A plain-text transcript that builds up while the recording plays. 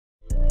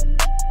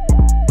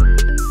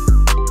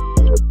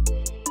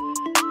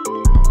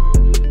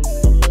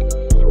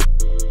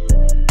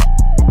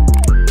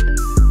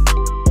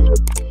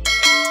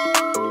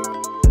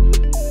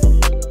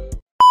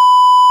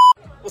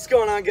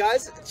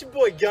guys, it's your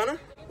boy Gunna,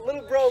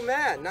 little bro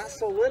Matt. Not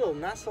so little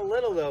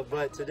though,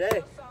 but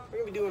today we're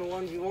gonna be doing a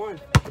 1v1.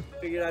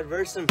 Figured I'd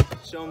verse him,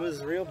 show him who's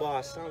the real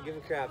boss. I don't give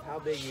a crap how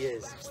big he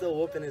is. I'm still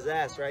whooping his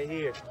ass right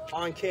here,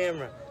 on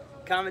camera.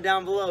 Comment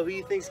down below who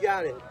you think's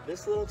got it,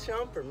 this little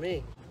chump or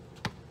me.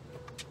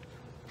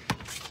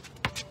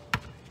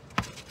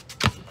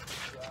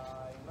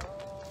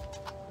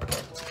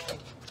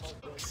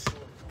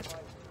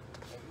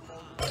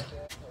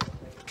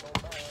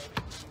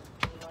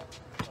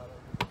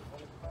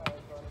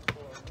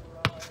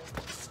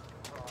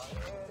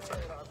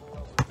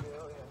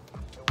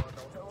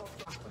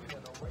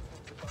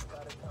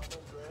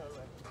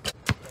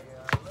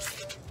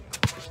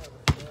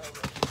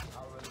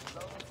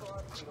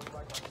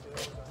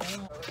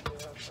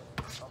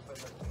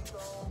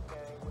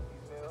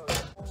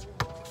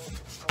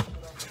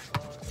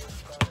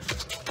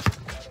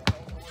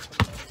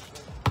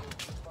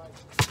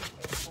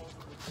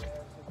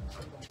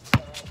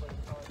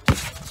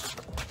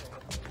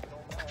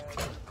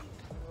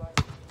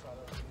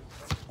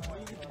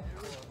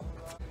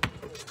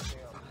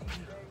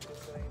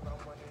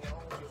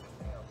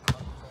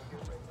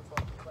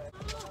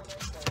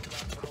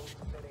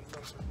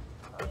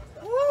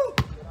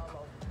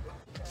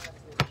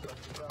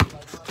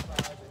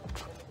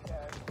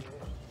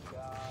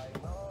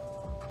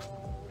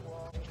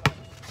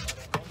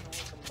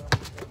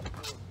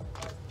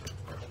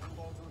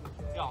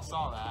 Y'all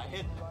saw that. I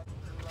hit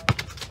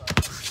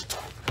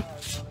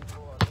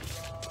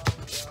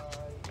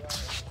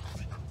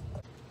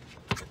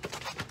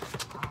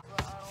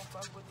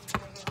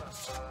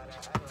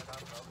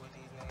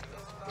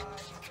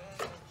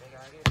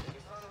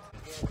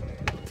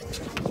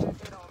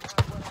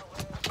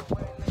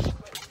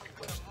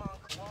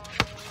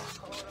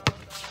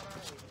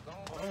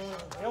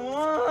Come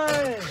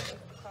on!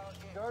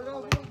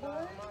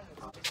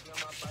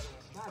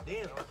 God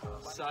damn.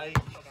 Psych.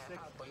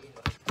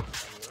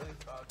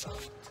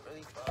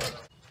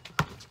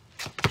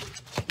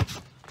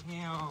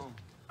 Damn.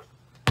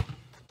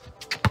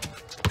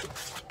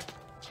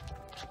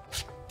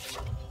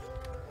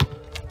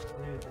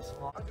 Dude, this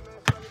fall.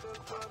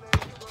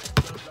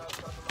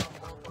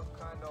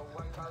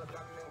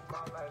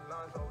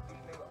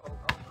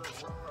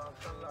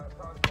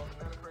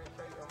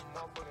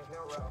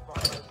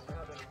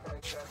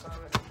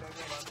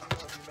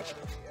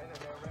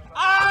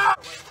 Ah!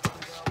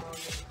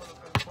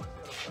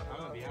 I'm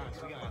gonna be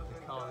honest, we gotta have to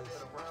call this.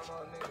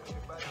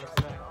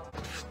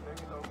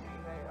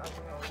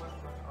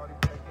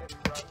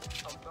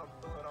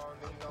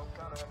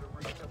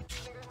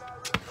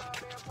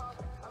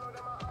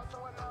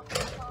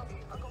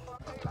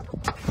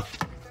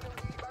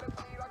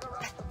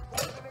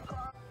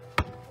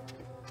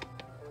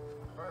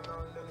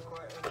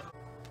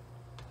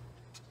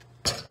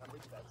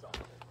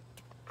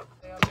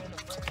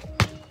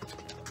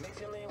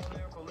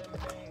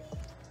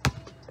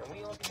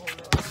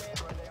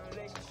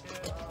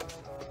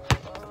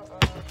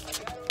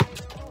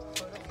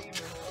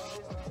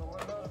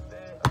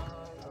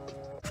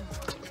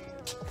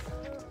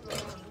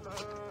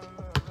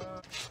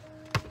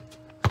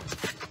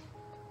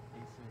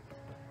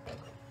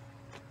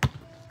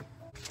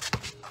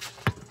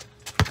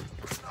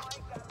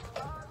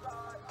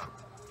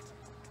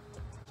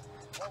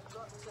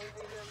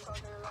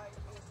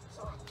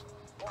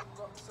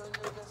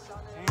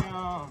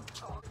 Damn.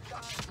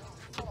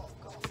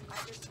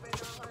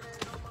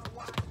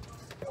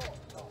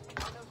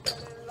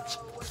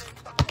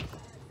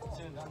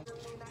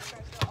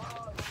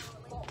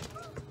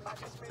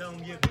 Tell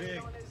him get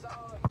big.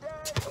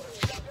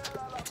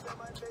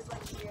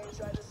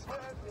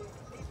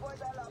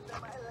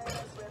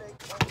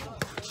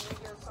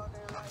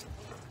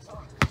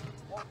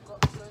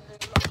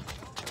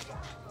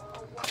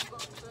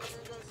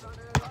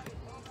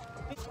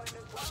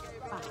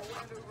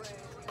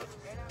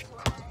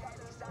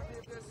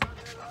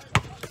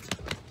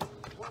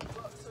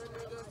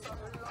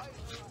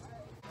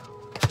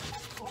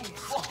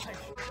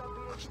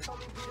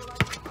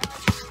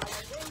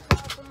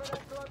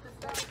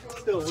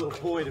 Still a little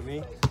boy to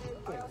me.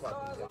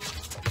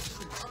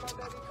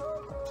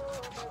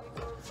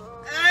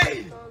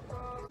 Hey!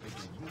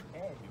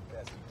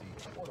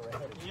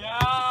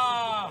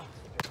 yeah.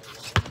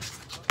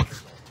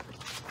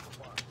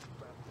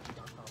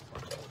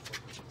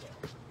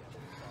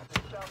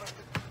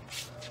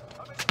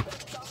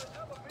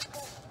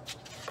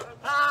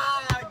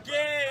 Ah,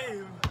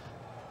 game!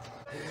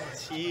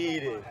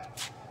 Cheated.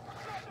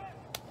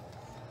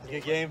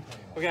 Good game.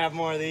 We're gonna have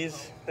more of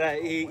these.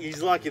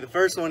 He's lucky. The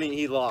first one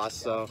he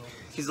lost, so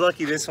he's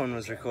lucky this one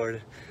was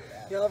recorded.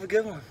 Y'all have a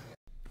good one.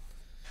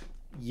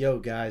 Yo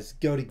guys,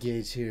 go to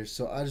Gage here.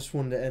 So I just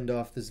wanted to end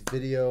off this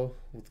video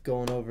with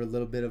going over a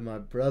little bit of my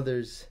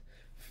brother's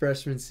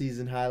freshman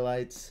season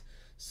highlights.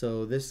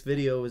 So this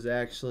video was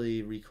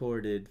actually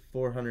recorded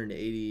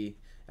 480,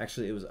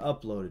 actually it was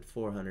uploaded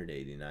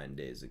 489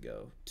 days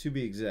ago. To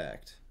be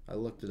exact, I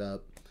looked it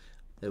up.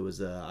 It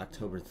was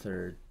October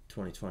 3rd,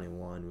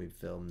 2021 we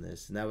filmed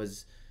this, and that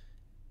was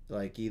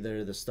like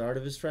either the start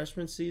of his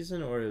freshman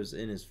season or it was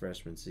in his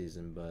freshman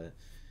season. But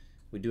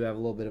we do have a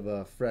little bit of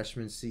a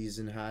freshman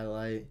season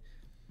highlight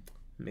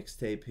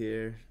mixtape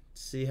here.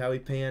 See how he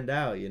panned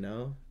out, you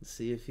know?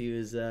 See if he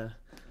was a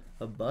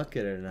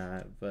bucket or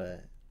not.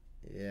 But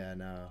yeah,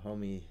 no,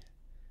 homie,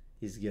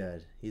 he's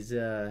good. He's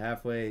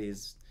halfway.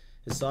 His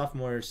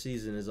sophomore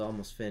season is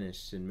almost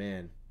finished, and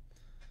man,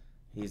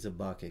 he's a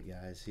bucket,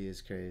 guys. He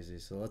is crazy.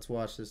 So let's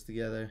watch this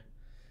together.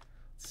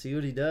 Let's see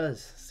what he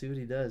does. See what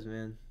he does,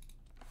 man.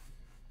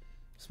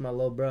 It's my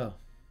little bro.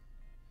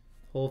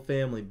 Whole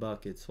family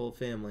buckets. Whole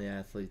family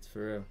athletes,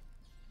 for real.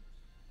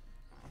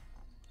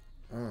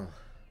 Oh.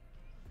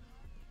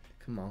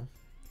 Come on.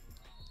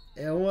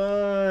 And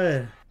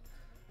one.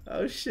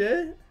 Oh,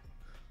 shit.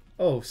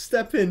 Oh,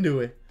 step into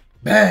it.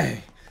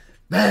 Bang.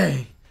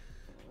 Bang.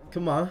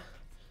 Come on.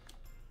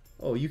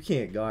 Oh, you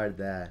can't guard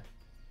that.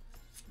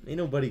 Ain't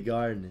nobody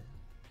guarding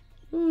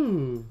it.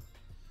 Ooh.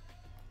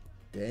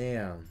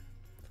 Damn.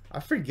 I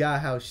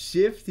forgot how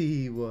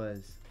shifty he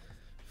was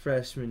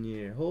freshman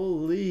year.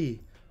 Holy.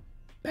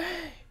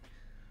 Bang.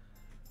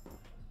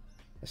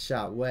 A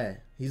shot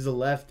wet. He's a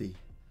lefty.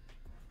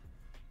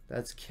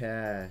 That's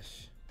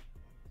cash.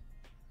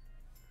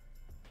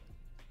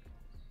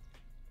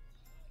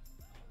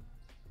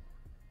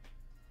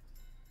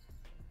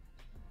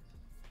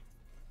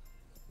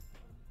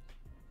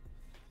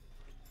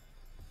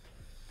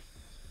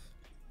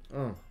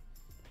 Oh.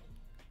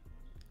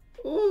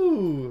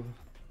 Ooh.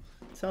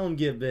 Tell him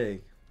get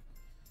big.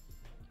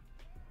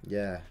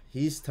 Yeah,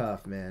 he's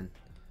tough, man.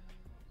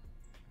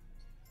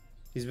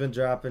 He's been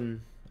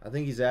dropping, I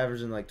think he's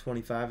averaging like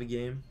 25 a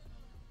game.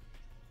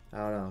 I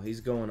don't know.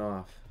 He's going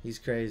off. He's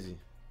crazy.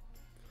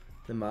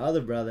 Then my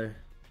other brother,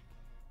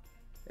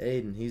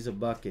 Aiden, he's a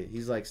bucket.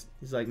 He's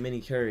like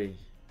mini Curry.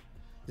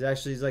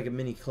 He's like a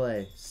mini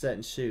Clay. Set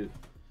and shoot.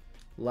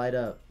 Light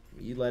up.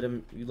 You let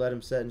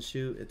him set and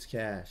shoot, it's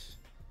cash.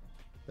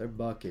 They're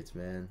buckets,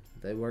 man.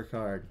 They work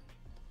hard.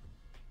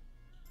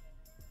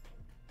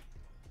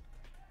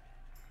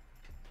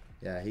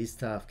 Yeah, he's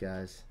tough,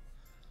 guys.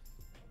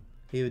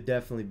 He would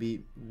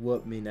definitely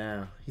whoop me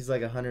now. He's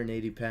like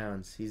 180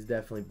 pounds. He's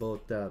definitely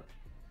bulked up.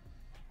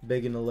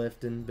 Big into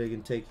lifting, big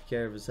in taking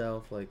care of his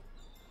health. Like,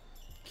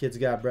 kid's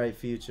got a bright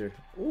future.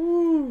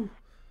 Ooh.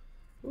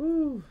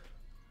 Ooh.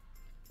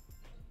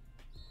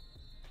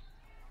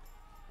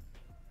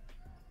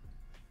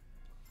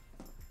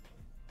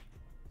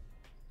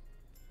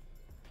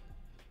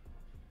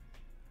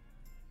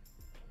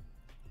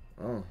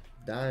 Oh,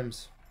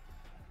 dimes.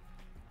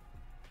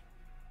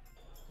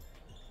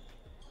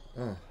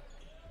 Oh.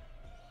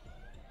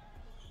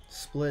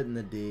 Splitting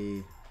the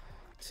D.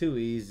 Too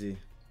easy.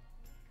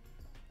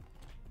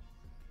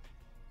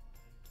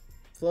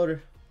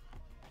 Floater.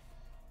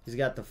 He's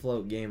got the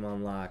float game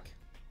on lock.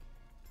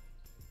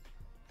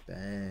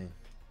 Bang.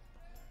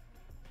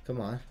 Come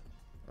on.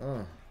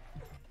 Oh.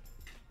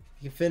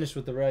 He can finish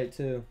with the right,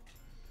 too.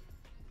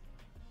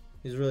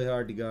 He's really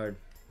hard to guard.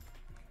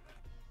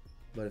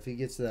 But if he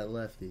gets to that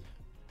lefty,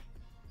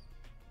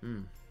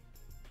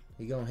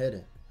 he gonna hit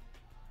it.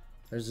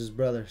 There's his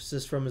brother.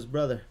 Assist from his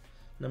brother.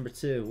 Number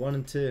 2. 1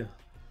 and 2.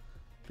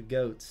 The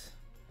GOATs.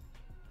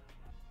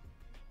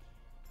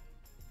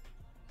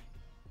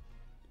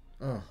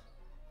 Oh.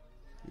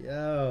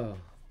 Yo.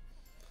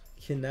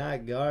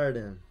 Cannot guard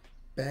him.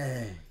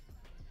 Bang.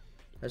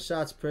 That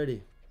shot's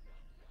pretty.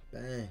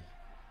 Bang.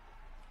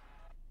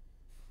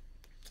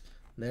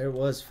 There it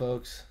was,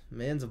 folks.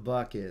 Man's a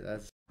bucket.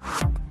 That's